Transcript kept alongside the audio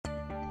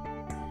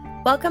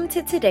Welcome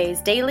to today's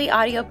daily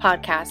audio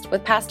podcast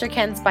with Pastor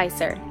Ken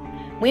Spicer.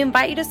 We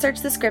invite you to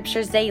search the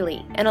scriptures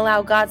daily and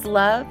allow God's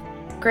love,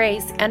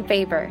 grace, and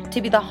favor to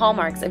be the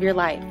hallmarks of your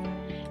life.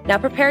 Now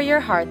prepare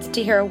your hearts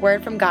to hear a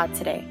word from God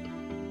today.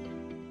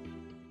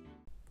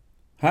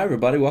 Hi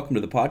everybody, welcome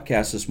to the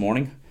podcast this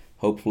morning.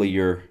 Hopefully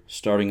you're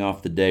starting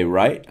off the day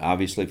right.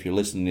 Obviously if you're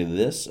listening to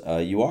this,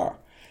 you are.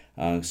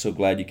 So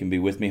glad you can be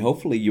with me.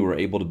 Hopefully you were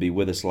able to be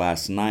with us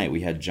last night.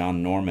 We had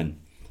John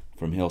Norman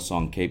from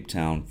Hillsong Cape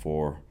Town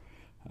for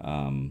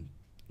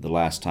the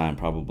last time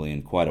probably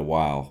in quite a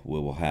while. We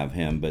will have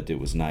him, but it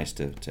was nice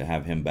to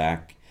have him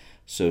back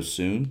so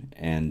soon,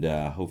 and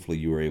hopefully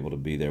you were able to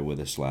be there with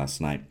us last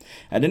night.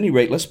 At any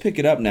rate, let's pick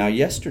it up now.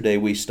 Yesterday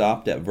we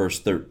stopped at verse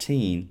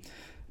 13,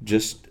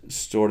 just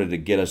sort of to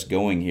get us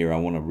going here. I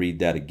want to read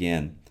that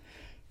again.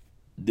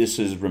 This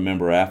is,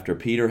 remember, after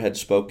Peter had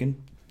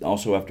spoken,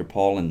 also after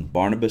Paul and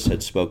Barnabas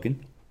had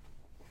spoken,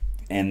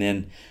 and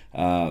then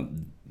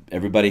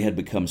everybody had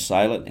become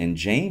silent, and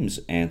James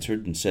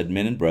answered and said,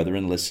 "Men and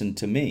brethren, listen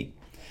to me."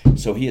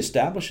 So he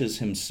establishes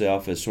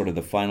himself as sort of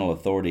the final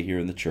authority here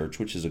in the church,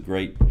 which is a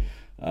great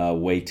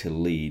way to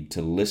lead,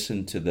 to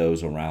listen to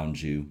those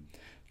around you,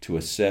 to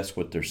assess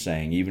what they're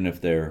saying, even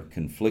if they're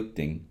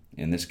conflicting.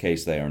 In this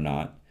case, they are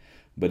not,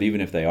 but even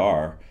if they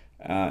are,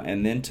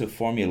 and then to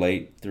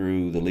formulate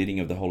through the leading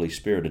of the Holy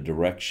Spirit a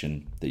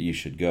direction that you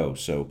should go.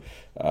 So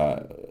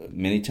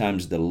many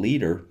times the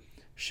leader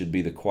should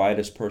be the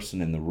quietest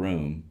person in the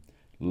room,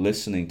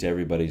 listening to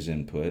everybody's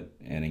input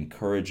and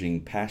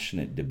encouraging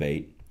passionate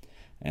debate,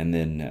 and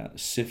then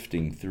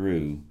sifting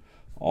through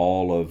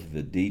all of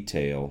the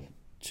detail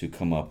to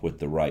come up with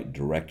the right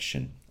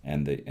direction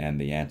and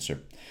the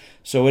answer.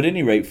 So at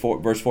any rate,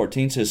 verse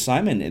 14 says,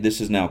 Simon, this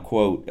is now a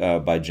quote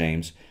by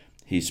James,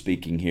 he's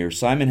speaking here,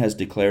 Simon has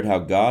declared how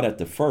God at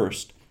the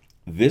first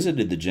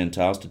visited the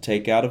Gentiles to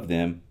take out of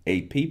them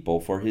a people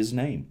for his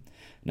name.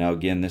 Now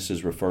again, this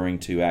is referring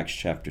to Acts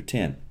chapter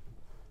 10.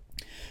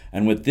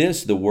 And with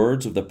this, the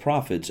words of the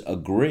prophets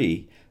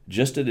agree,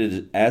 just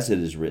as it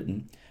is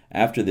written,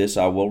 after this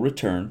I will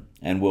return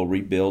and will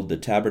rebuild the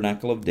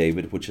tabernacle of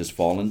David, which has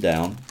fallen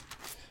down.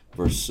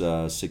 Verse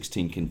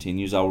 16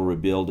 continues, I will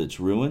rebuild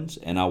its ruins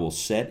and I will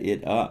set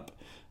it up.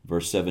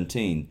 Verse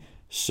 17,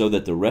 so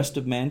that the rest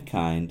of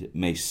mankind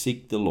may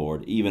seek the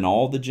Lord, even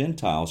all the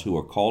Gentiles who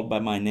are called by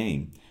my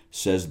name,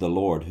 says the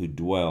Lord who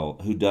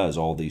does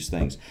all these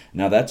things.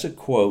 Now that's a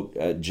quote.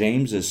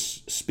 James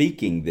is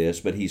speaking this,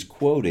 but he's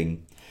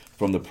quoting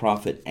from the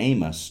prophet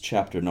Amos,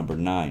 chapter number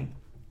 9.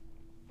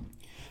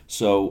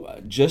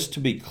 So just to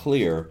be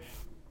clear,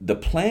 the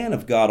plan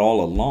of God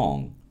all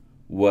along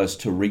was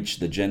to reach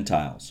the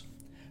Gentiles.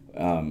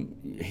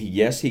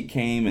 Yes, he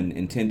came and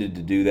intended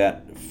to do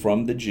that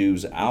from the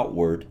Jews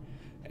outward,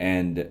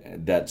 and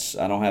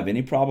I don't have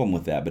any problem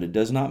with that, but it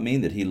does not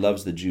mean that he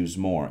loves the Jews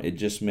more. It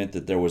just meant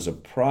that there was a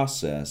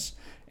process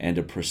and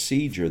a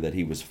procedure that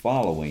he was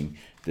following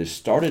that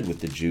started with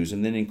the Jews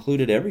and then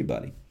included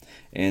everybody.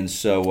 And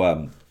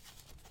so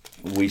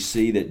we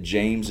see that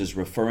James is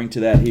referring to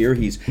that here.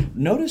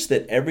 Notice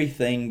that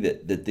everything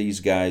that these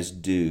guys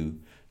do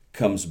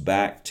comes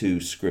back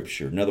to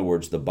Scripture. In other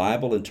words, the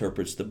Bible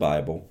interprets the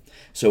Bible.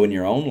 So in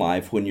your own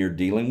life, when you're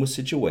dealing with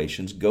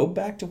situations, go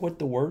back to what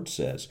the Word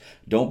says.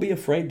 Don't be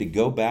afraid to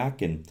go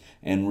back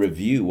and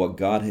review what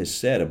God has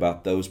said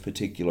about those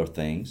particular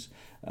things.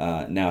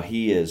 Now,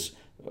 he is,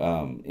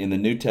 in the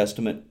New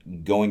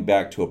Testament, going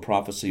back to a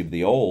prophecy of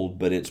the Old,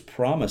 but it's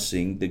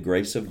promising the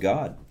grace of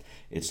God.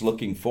 It's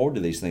looking forward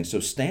to these things. So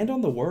stand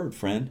on the Word,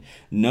 friend.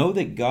 Know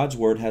that God's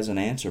Word has an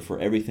answer for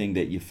everything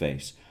that you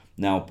face.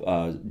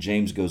 Now,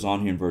 James goes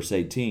on here in verse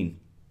 18.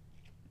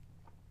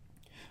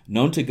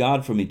 Known to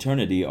God from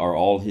eternity are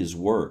all his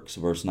works.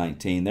 Verse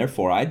 19.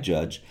 Therefore I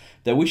judge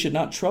that we should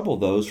not trouble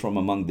those from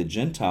among the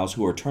Gentiles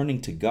who are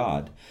turning to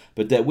God,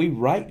 but that we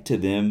write to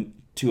them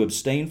to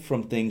abstain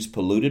from things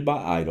polluted by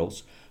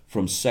idols,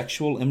 from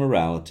sexual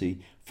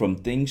immorality, from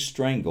things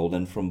strangled,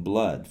 and from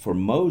blood. For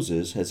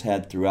Moses has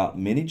had throughout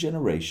many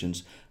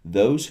generations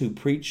those who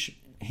preach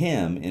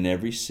him in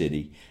every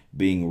city,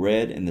 being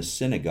read in the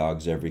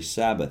synagogues every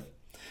Sabbath.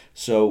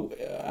 So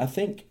I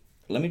think,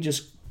 let me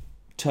just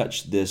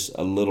touch this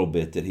a little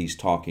bit that he's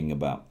talking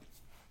about.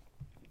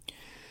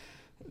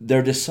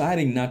 They're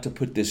deciding not to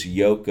put this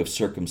yoke of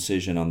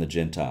circumcision on the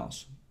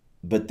Gentiles.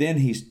 But then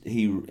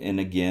and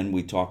again,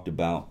 we talked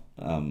about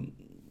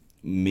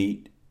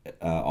meat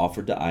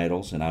offered to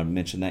idols, and I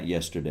mentioned that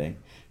yesterday,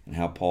 and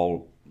how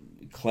Paul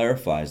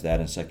clarifies that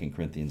in 2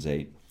 Corinthians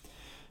 8.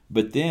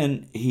 But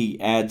then he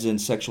adds in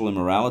sexual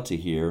immorality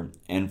here,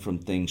 and from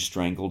things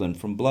strangled, and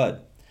from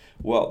blood.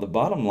 Well, the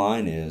bottom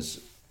line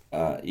is,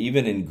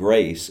 even in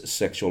grace,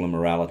 sexual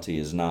immorality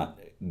is not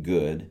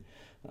good.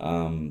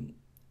 And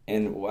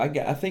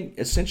I think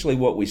essentially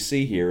what we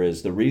see here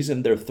is the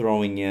reason they're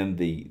throwing in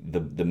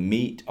the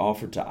meat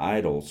offered to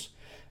idols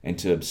and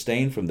to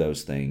abstain from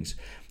those things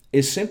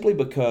is simply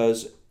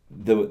because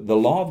the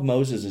law of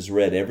Moses is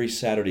read every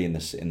Saturday in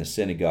the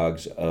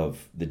synagogues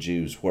of the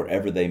Jews,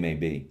 wherever they may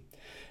be.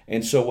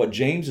 And so what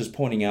James is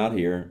pointing out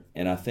here,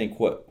 and I think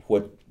what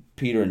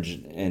Peter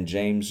and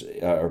James,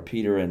 or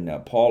Peter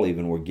and Paul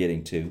even were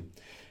getting to,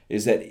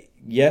 is that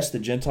yes, the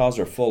Gentiles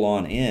are full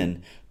on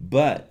in,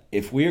 but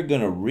if we are going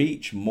to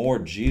reach more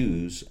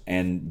Jews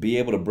and be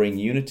able to bring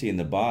unity in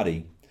the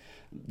body,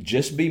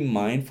 just be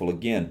mindful.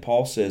 Again,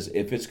 Paul says,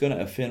 if it's going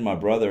to offend my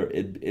brother,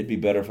 it'd be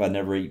better if I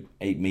never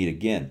ate meat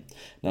again.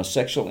 Now,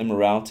 sexual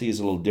immorality is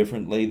a little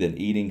differently than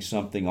eating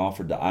something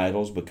offered to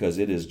idols, because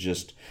it is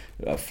just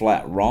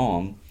flat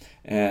wrong.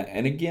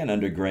 And again,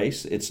 under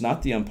grace, it's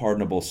not the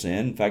unpardonable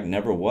sin. In fact,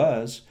 never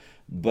was.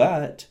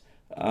 But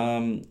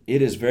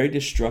it is very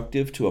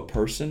destructive to a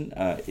person.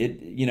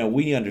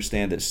 We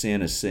understand that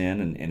sin is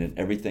sin, and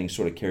everything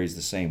sort of carries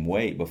the same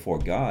weight before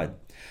God.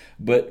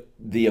 But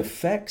the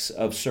effects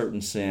of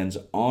certain sins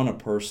on a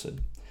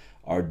person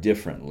are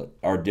different,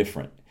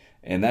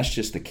 and that's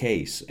just the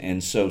case.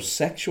 And so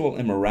sexual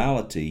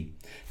immorality,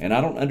 and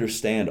I don't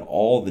understand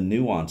all the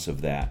nuance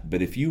of that,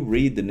 but if you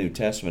read the New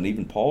Testament,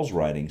 even Paul's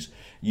writings,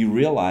 you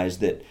realize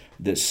that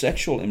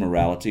sexual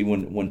immorality,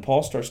 when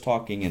Paul starts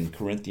talking in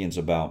Corinthians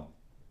about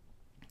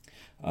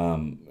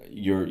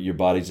your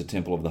body's a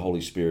temple of the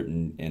Holy Spirit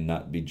and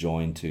not be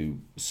joined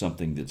to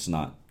something that's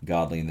not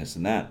godly and this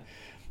and that,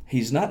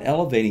 he's not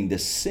elevating the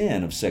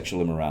sin of sexual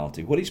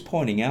immorality. What he's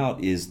pointing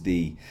out is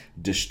the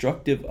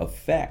destructive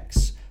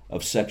effects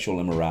of sexual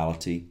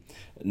immorality,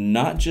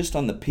 not just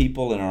on the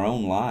people in our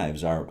own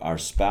lives, our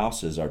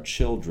spouses, our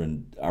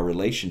children, our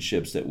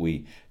relationships that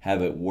we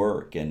have at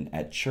work and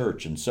at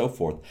church and so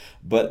forth,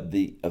 but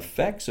the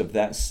effects of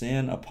that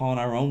sin upon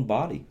our own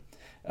body.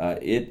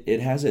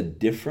 It has a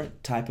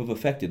different type of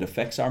effect. It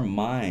affects our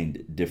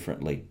mind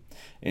differently.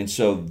 And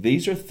so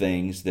these are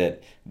things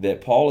that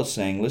Paul is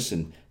saying,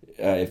 listen,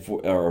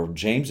 or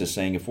James is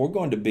saying, if we're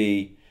going to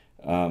be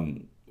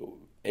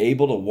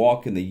able to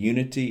walk in the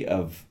unity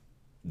of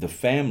the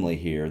family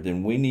here,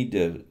 then we need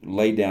to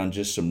lay down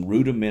just some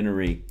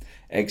rudimentary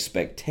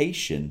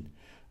expectation.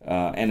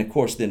 And of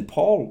course, then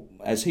Paul,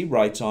 as he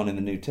writes on in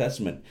the New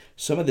Testament,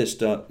 some of this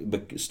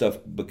stuff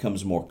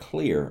becomes more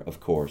clear,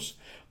 of course,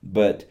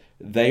 but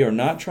they are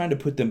not trying to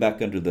put them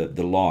back under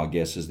the law, I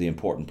guess, is the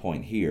important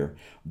point here.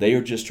 They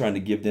are just trying to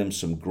give them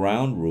some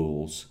ground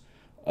rules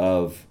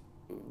of,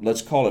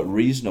 let's call it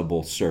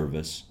reasonable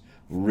service,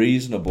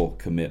 reasonable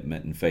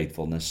commitment and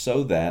faithfulness,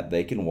 so that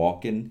they can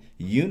walk in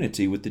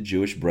unity with the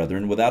Jewish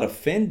brethren without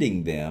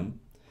offending them,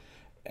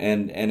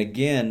 and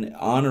again,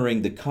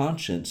 honoring the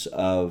conscience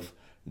of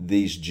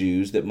these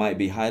Jews that might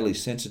be highly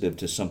sensitive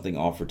to something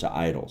offered to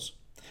idols,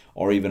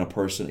 or even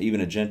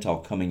a Gentile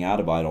coming out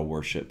of idol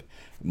worship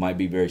might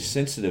be very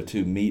sensitive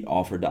to meat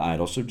offered to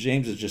idols. So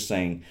James is just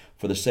saying,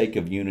 for the sake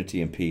of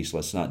unity and peace,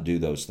 let's not do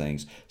those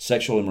things.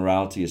 Sexual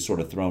immorality is sort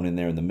of thrown in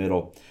there in the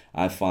middle.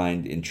 I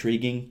find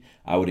intriguing.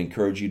 I would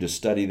encourage you to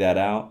study that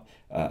out.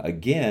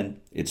 Again,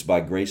 it's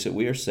by grace that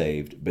we are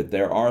saved, but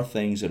there are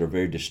things that are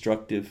very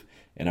destructive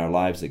in our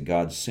lives that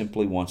God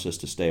simply wants us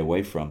to stay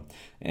away from,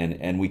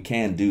 and we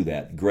can do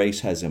that. Grace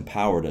has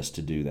empowered us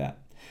to do that,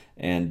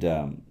 and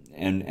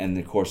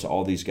of course,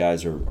 all these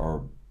guys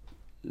are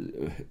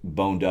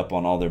boned up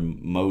on all their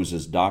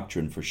Moses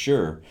doctrine for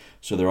sure,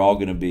 so they're all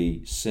going to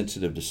be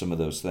sensitive to some of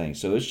those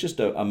things. So it's just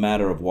a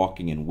matter of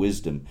walking in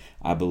wisdom,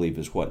 I believe,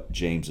 is what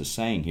James is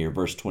saying here.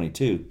 Verse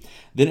 22,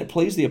 then it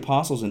pleased the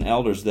apostles and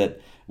elders that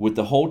with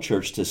the whole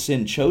church to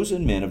send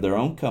chosen men of their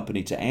own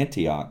company to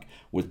Antioch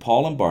with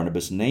Paul and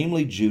Barnabas,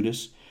 namely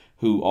Judas,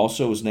 who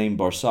also was named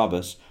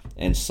Barsabbas,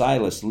 and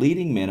Silas,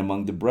 leading men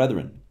among the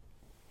brethren.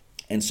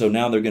 And so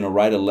now they're going to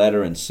write a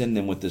letter and send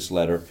them with this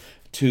letter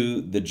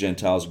to the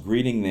Gentiles,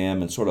 greeting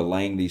them and sort of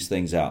laying these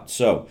things out.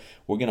 So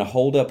we're going to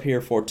hold up here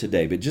for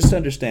today, but just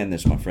understand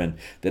this, my friend,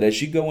 that as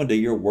you go into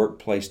your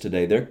workplace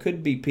today, there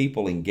could be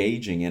people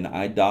engaging in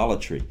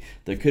idolatry.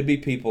 There could be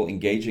people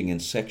engaging in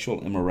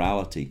sexual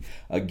immorality.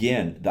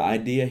 Again, the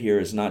idea here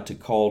is not to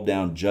call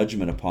down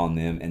judgment upon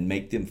them and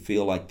make them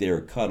feel like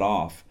they're cut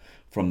off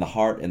from the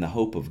heart and the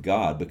hope of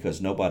God, because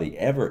nobody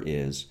ever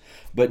is,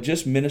 but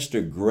just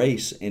minister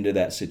grace into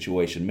that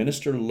situation,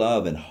 minister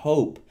love and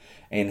hope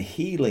and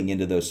healing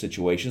into those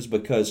situations,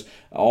 because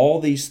all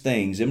these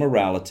things,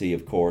 immorality,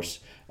 of course,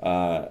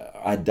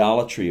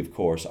 idolatry, of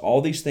course, all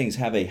these things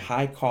have a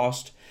high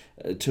cost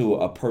to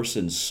a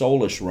person's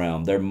soulish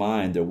realm, their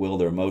mind, their will,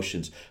 their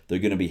emotions. They're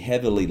going to be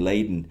heavily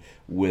laden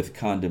with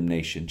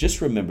condemnation.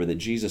 Just remember that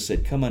Jesus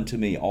said, "Come unto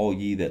me, all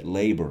ye that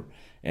labor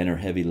and are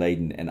heavy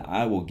laden, and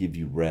I will give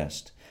you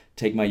rest.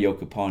 Take my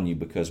yoke upon you,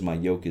 because my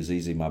yoke is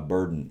easy, my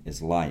burden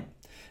is light."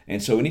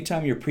 And so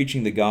anytime you're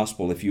preaching the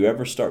gospel, if you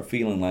ever start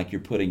feeling like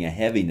you're putting a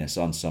heaviness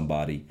on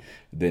somebody,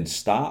 then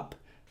stop,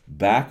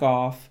 back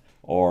off,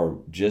 or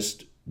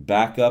just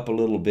back up a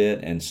little bit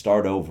and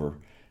start over,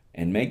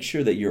 and make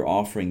sure that you're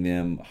offering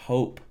them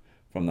hope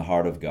from the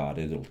heart of God.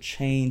 It'll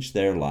change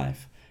their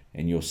life,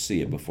 and you'll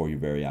see it before your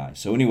very eyes.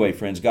 So anyway,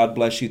 friends, God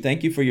bless you.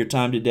 Thank you for your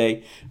time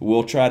today.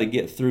 We'll try to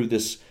get through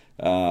this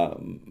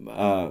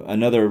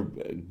another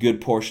good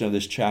portion of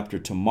this chapter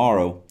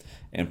tomorrow,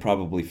 and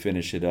probably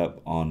finish it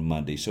up on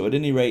Monday. So at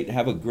any rate,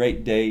 have a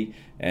great day,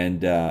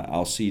 and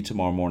I'll see you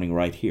tomorrow morning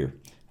right here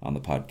on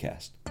the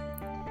podcast.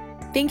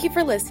 Thank you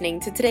for listening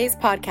to today's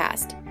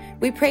podcast.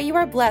 We pray you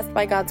are blessed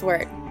by God's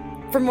Word.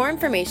 For more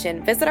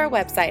information, visit our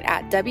website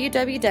at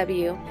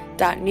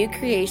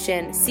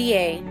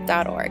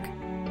www.newcreationca.org.